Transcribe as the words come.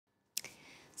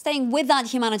Staying with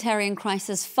that humanitarian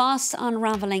crisis, fast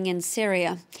unraveling in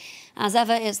Syria. As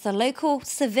ever, it's the local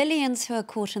civilians who are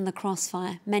caught in the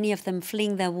crossfire, many of them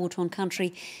fleeing their war-torn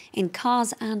country in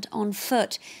cars and on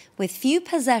foot, with few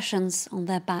possessions on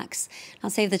their backs. Now,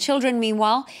 Save the Children,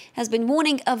 meanwhile, has been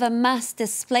warning of a mass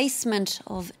displacement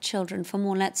of children. For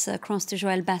more, let's cross to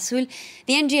Joelle Bassoul,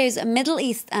 the NGO's Middle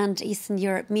East and Eastern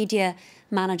Europe media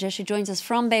manager. She joins us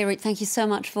from Beirut. Thank you so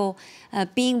much for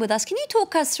being with us. Can you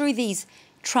talk us through these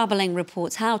troubling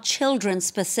reports, how children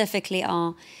specifically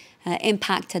are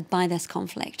impacted by this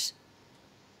conflict?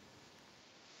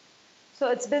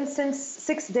 So it's been since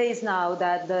 6 days now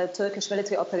that the Turkish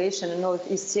military operation in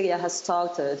northeast Syria has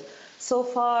started. So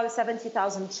far,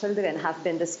 70,000 children have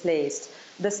been displaced.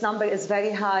 This number is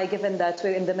very high given that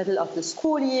we're in the middle of the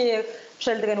school year.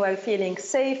 Children were feeling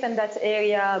safe in that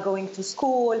area, going to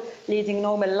school, leading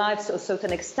normal lives to a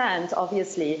certain extent,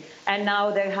 obviously. And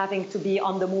now they're having to be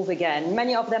on the move again.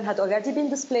 Many of them had already been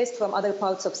displaced from other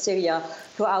parts of Syria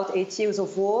throughout 8 years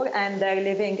of war, and they're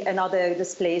living another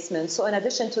displacement. So in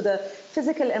addition to the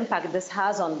physical impact this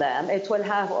has on them, it will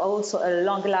have also a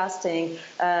long-lasting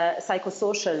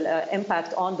psychosocial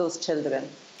impact on those children.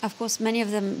 Of course, many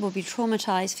of them will be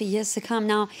traumatized for years to come.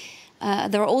 Now,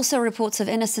 there are also reports of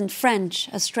innocent French,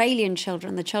 Australian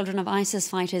children, the children of ISIS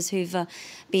fighters who've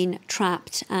been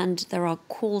trapped, and there are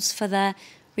calls for their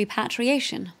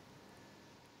repatriation.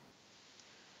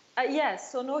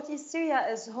 Yes, so northeast Syria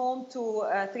is home to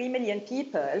 3 million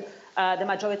people, the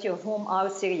majority of whom are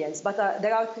Syrians. But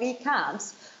there are 3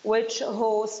 camps which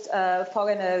host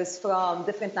foreigners from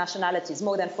different nationalities,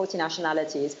 more than 40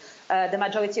 nationalities, the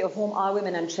majority of whom are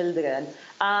women and children.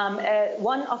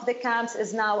 One of the camps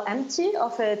is now empty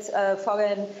of its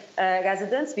foreign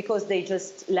residents because they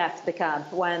just left the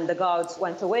camp. When the guards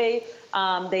went away,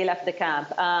 they left the camp.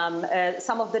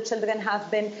 Some of the children have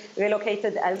been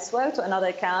relocated elsewhere to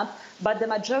another camp, but the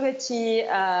majority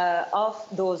of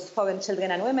those foreign children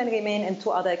and women remain in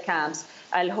 2 other camps,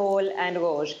 Al-Hol and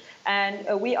Roj.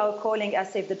 And we are calling,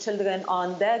 as Save the Children,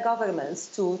 on their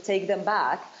governments to take them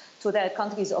back to their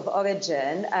countries of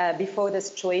origin before the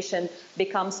situation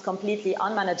becomes completely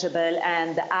unmanageable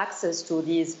and the access to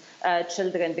these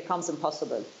children becomes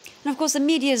impossible. And of course, the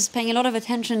media is paying a lot of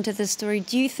attention to this story.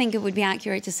 Do you think it would be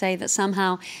accurate to say that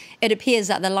somehow it appears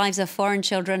that the lives of foreign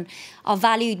children are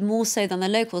valued more so than the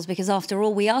locals? Because after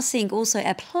all, we are seeing also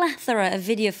a plethora of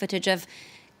video footage of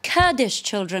Kurdish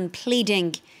children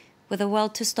pleading with the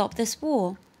world to stop this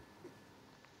war.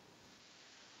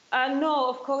 No,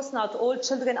 of course not. All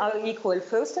children are equal.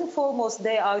 First and foremost,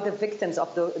 they are the victims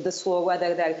of this war,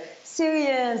 whether they're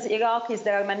Syrians, Iraqis.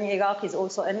 There are many Iraqis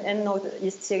also in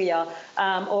northeast Syria,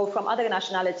 or from other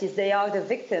nationalities. They are the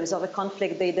victims of a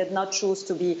conflict they did not choose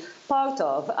to be part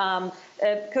of.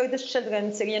 Kurdish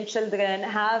children, Syrian children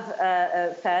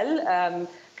have fell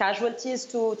casualties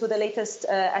to the latest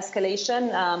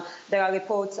escalation. There are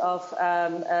reports of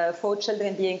 4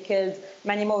 children being killed,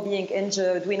 many more being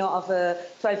injured. We know of a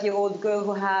 12-year-old girl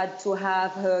who had to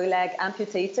have her leg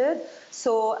amputated.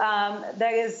 So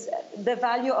the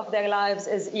value of their lives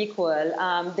is equal.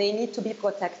 They need to be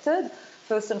protected,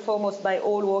 first and foremost, by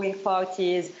all warring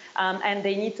parties, and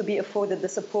they need to be afforded the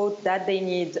support that they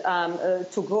need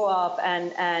to grow up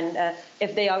and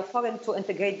if they are foreign, to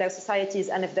integrate their societies,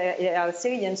 and if they are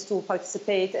Syrians, to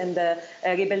participate in the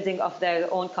rebuilding of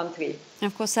their own country.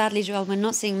 And of course, sadly, Joelle, we're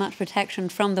not seeing much protection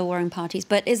from the warring parties.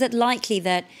 But is it likely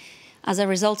that, as a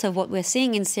result of what we're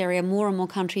seeing in Syria, more and more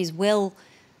countries will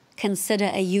consider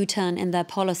a U-turn in their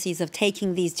policies of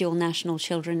taking these dual national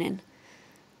children in?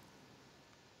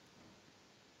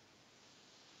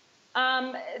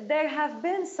 There have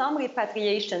been some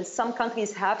repatriations. Some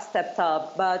countries have stepped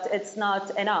up, but it's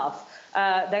not enough.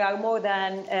 There are more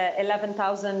than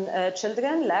 11,000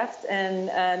 children left in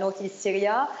northeast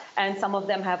Syria, and some of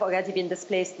them have already been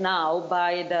displaced now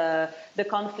by the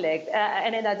conflict.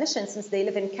 And in addition, since they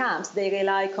live in camps, they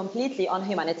rely completely on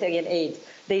humanitarian aid.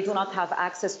 They do not have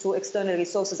access to external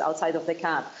resources outside of the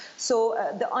camp. So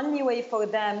the only way for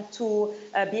them to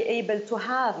be able to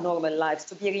have normal lives,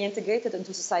 to be reintegrated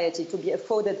into society, to be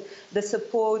afforded the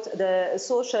support, the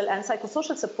social and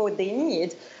psychosocial support they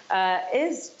need,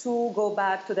 is to go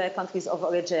back to their countries of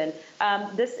origin.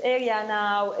 This area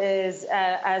now is,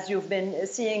 as you've been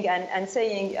seeing and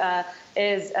saying,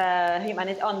 is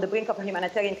on the brink of a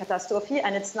humanitarian catastrophe,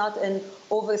 and it's not in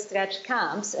overstretched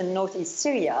camps in northeast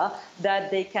Syria that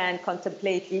they can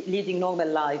contemplate leading normal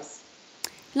lives.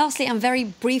 Lastly, and very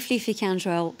briefly, if you can,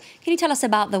 Joelle, can you tell us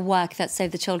about the work that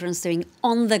Save the Children is doing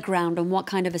on the ground and what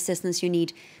kind of assistance you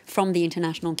need from the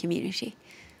international community?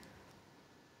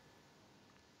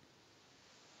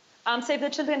 Save the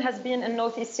Children has been in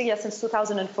northeast Syria since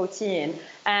 2014,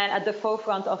 and at the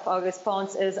forefront of our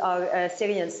response is our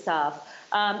Syrian staff.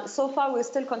 So far, we're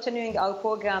still continuing our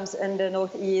programs in the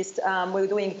northeast. We're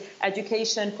doing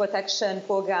education, protection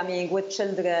programming with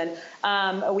children.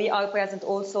 We are present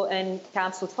also in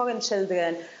camps with foreign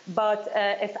children. But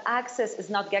if access is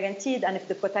not guaranteed and if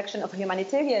the protection of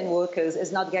humanitarian workers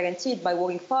is not guaranteed by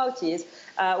warring parties,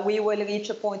 we will reach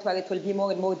a point where it will be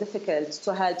more and more difficult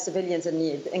to help civilians in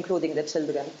need, including the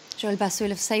children. Joelle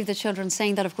Bassoul of Save the Children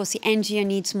saying that, of course, the NGO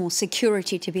needs more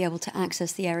security to be able to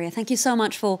access the area. Thank you so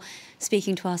much for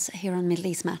speaking to us here on Middle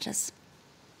East Matters.